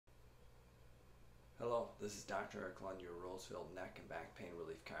Hello, this is Dr. Eric Lund, your Roseville neck and back pain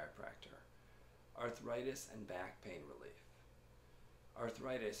relief chiropractor. Arthritis and back pain relief.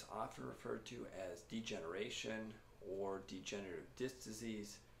 Arthritis, often referred to as degeneration or degenerative disc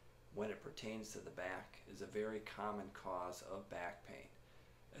disease when it pertains to the back, is a very common cause of back pain,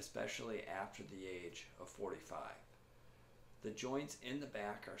 especially after the age of 45. The joints in the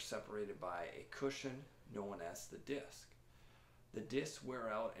back are separated by a cushion known as the disc. The discs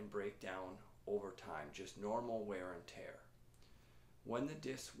wear out and break down over time, just normal wear and tear. When the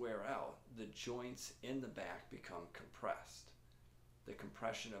discs wear out, the joints in the back become compressed. The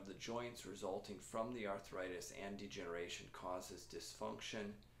compression of the joints resulting from the arthritis and degeneration causes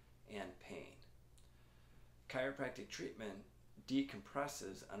dysfunction and pain. Chiropractic treatment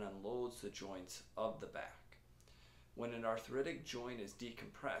decompresses and unloads the joints of the back. When an arthritic joint is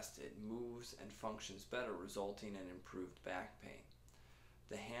decompressed, it moves and functions better, resulting in improved back pain.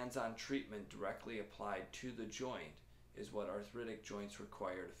 The hands-on treatment directly applied to the joint is what arthritic joints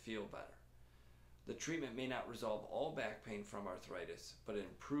require to feel better. The treatment may not resolve all back pain from arthritis, but it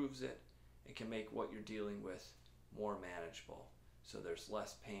improves it and can make what you're dealing with more manageable. So there's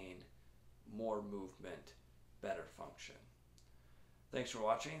less pain, more movement, better function. Thanks for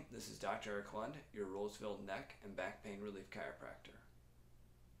watching. This is Dr. Eric Lund, your Roseville neck and back pain relief chiropractor.